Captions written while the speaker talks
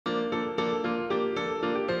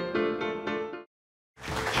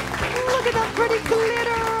pretty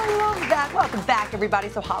glitter. I love that. Welcome back, everybody.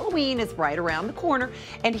 So Halloween is right around the corner,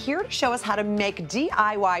 and here to show us how to make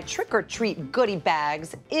DIY trick-or-treat goodie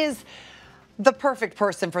bags is the perfect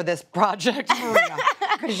person for this project, Maria,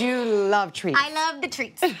 because you love treats. I love the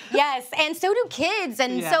treats, yes, and so do kids.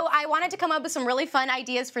 And so I wanted to come up with some really fun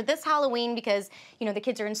ideas for this Halloween because, you know, the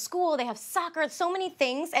kids are in school, they have soccer, so many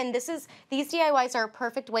things, and these DIYs are a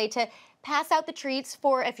perfect way to pass out the treats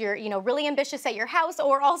for if you're, you know, really ambitious at your house,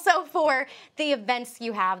 or also for the events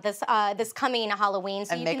you have this coming Halloween.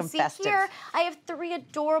 So and you make can them see festive. here, I have 3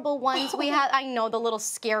 adorable ones. We have, I know, the little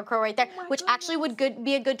scarecrow right there, which actually would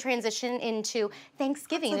be a good transition into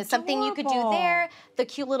Thanksgiving. It's something you could do there. The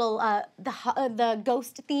cute little the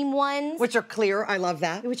ghost theme ones, which are clear. I love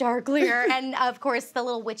that. Which are clear, and of course the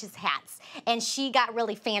little witch's hats. And she got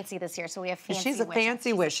really fancy this year, so we have fancy. She's a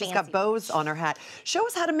fancy witch. She's got bows on her hat. Show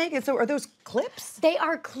us how to make it. So are those clips? They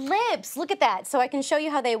are clips. Look at that. So I can show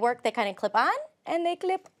you how they work. They kind of clip on and they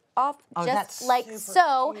clip off just like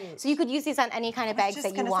so. Cute. So you could use these on any kind of bags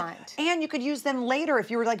that you want. And you could use them later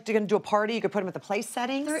if you were like going to do a party. You could put them at the place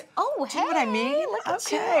settings. Oh, do you know what I mean? Look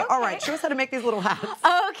at you. Okay. All right. Show us how to make these little hats.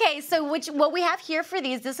 Okay. So what we have here for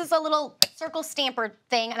these, this is a little circle stamper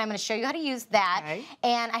thing, and I'm going to show you how to use that. Okay.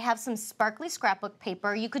 And I have some sparkly scrapbook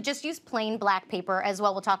paper. You could just use plain black paper as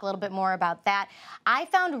well. We'll talk a little bit more about that. I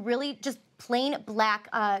found really just plain black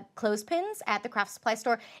clothespins at the craft supply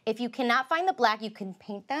store. If you cannot find the black, you can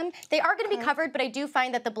paint them. They are going to be covered, but I do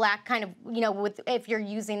find that the black kind of, you know, if you're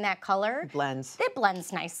using that color, blends. It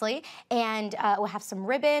blends nicely. And we'll have some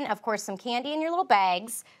ribbon, of course, some candy in your little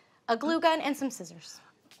bags, a glue gun, and some scissors.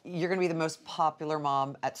 You're going to be the most popular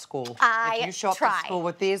mom at school. If you show up to school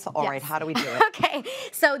with these, all right, how do we do it? Okay,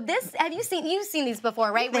 so this, you've seen these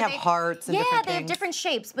before, right? They have hearts and different things. Yeah, they have different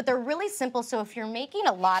shapes, but they're really simple. So if you're making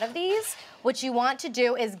a lot of these, what you want to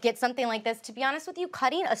do is get something like this. To be honest with you,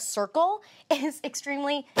 cutting a circle is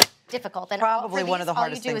extremely difficult. And probably one of the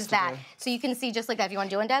hardest things to do. So you can see just like that. If you want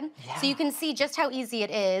to do one, Deb? Yeah. So you can see just how easy it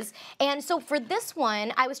is. And so for this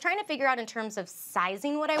one, I was trying to figure out in terms of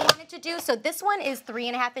sizing what I wanted to do. So this one is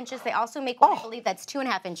 3.5 inches. They also make one, I believe, that's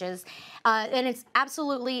 2.5 inches. And it's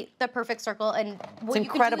absolutely the perfect circle. And what it's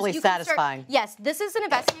incredibly satisfying. Yes, this is an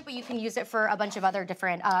investment, but you can use it for a bunch of other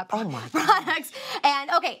different products. And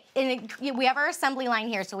okay, we have our assembly line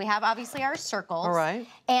here. So we have obviously our circles. All right.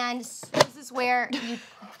 And this is where you...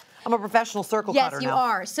 I'm a professional circle cutter now. Yes, you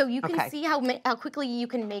are. So you can see how quickly you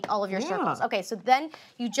can make all of your circles. Okay, so then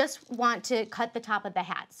you just want to cut the top of the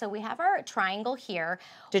hat. So we have our triangle here.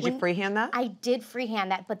 Did you freehand that? I did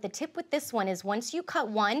freehand that, but the tip with this one is once you cut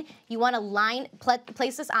one, you want to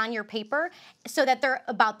place this on your paper so that they're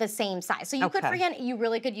about the same size. So you could freehand, you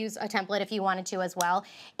really could use a template if you wanted to as well,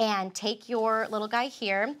 and take your little guy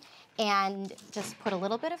here and just put a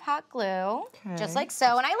little bit of hot glue, just like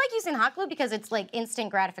so. And I like using hot glue because it's like instant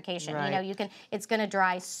gratification. Right. You know, it's gonna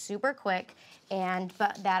dry super quick, and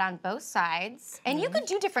that on both sides. And you could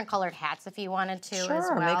do different colored hats if you wanted to as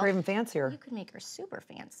well. Make her even fancier. You could make her super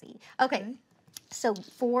fancy. Okay, so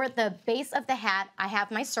for the base of the hat, I have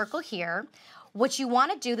my circle here. What you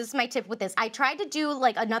want to do, this is my tip with this, I tried to do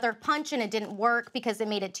like another punch and it didn't work because it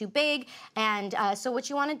made it too big. And so what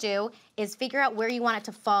you want to do is figure out where you want it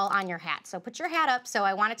to fall on your hat. So put your hat up, so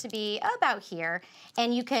I want it to be about here.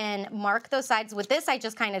 And you can mark those sides. With this, I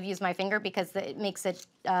just kind of use my finger because it makes it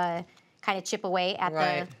kind of chip away at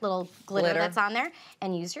the little glitter that's on there.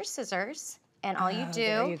 And use your scissors. And all you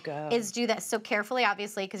do is do that so carefully,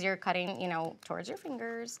 obviously, because you're cutting, you know, towards your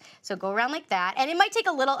fingers. So go around like that. And it might take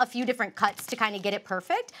a few different cuts to kind of get it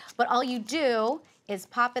perfect, but all you do is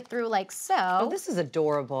pop it through like so. Oh, this is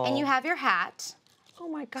adorable. And you have your hat. Oh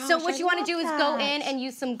my gosh, so what you want to do is go in and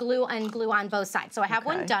use some glue and glue on both sides. So I have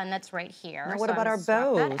one done that's right here. Now what about our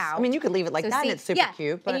bows? I mean, you could leave it like that and it's super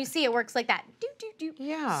cute. But and you see it works like that.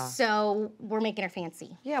 Yeah. So we're making her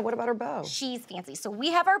fancy. Yeah, what about our bow? She's fancy. So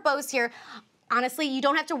we have our bows here. Honestly, you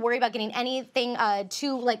don't have to worry about getting anything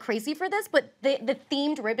too like crazy for this, but the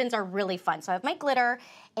themed ribbons are really fun. So I have my glitter,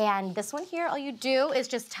 and this one here, all you do is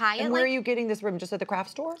just tie it. And where are you getting this ribbon? Just at the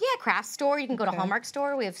craft store? Yeah, craft store. You can go to Hallmark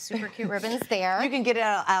store. We have super cute ribbons there. You can get it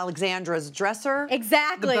at Alexandra's dresser.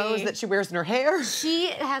 Exactly. The bows that she wears in her hair.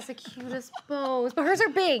 She has the cutest bows, but hers are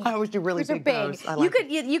big. I always do really big bows. I like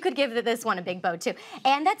you could give this one a big bow too.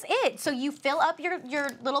 And that's it. So you fill up your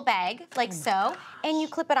little bag like so, and you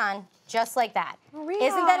clip it on. Just like that. Maria.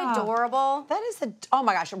 Isn't that adorable? That is, oh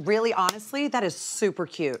my gosh, really, honestly, that is super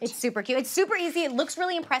cute. It's super cute. It's super easy. It looks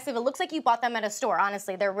really impressive. It looks like you bought them at a store,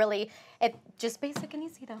 honestly. They're really, just basic and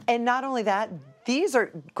easy though. And not only that, these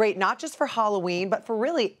are great, not just for Halloween, but for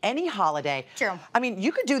really any holiday. True. I mean,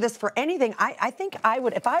 you could do this for anything. I think I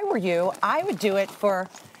would, if I were you, I would do it for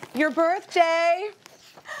Your birthday.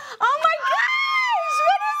 Oh my gosh!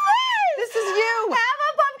 What is this? This is you. Have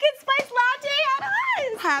a pumpkin spice latte at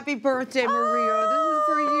us. Happy birthday, Maria. This is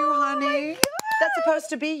for you, honey. Oh my God. That's supposed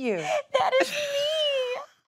to be you. That is me.